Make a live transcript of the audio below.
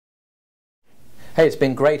Hey, it's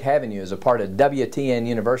been great having you as a part of WTN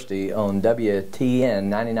University on WTN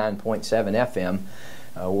 99.7 FM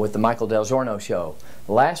with the Michael Del Giorno Show.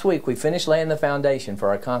 Last week we finished laying the foundation for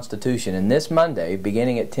our Constitution, and this Monday,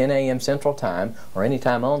 beginning at 10 a.m. Central Time or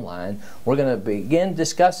anytime online, we're going to begin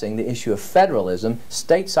discussing the issue of federalism,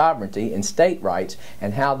 state sovereignty, and state rights,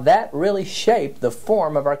 and how that really shaped the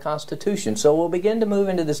form of our Constitution. So we'll begin to move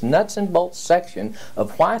into this nuts and bolts section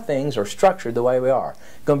of why things are structured the way we are.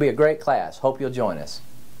 It's going to be a great class. Hope you'll join us.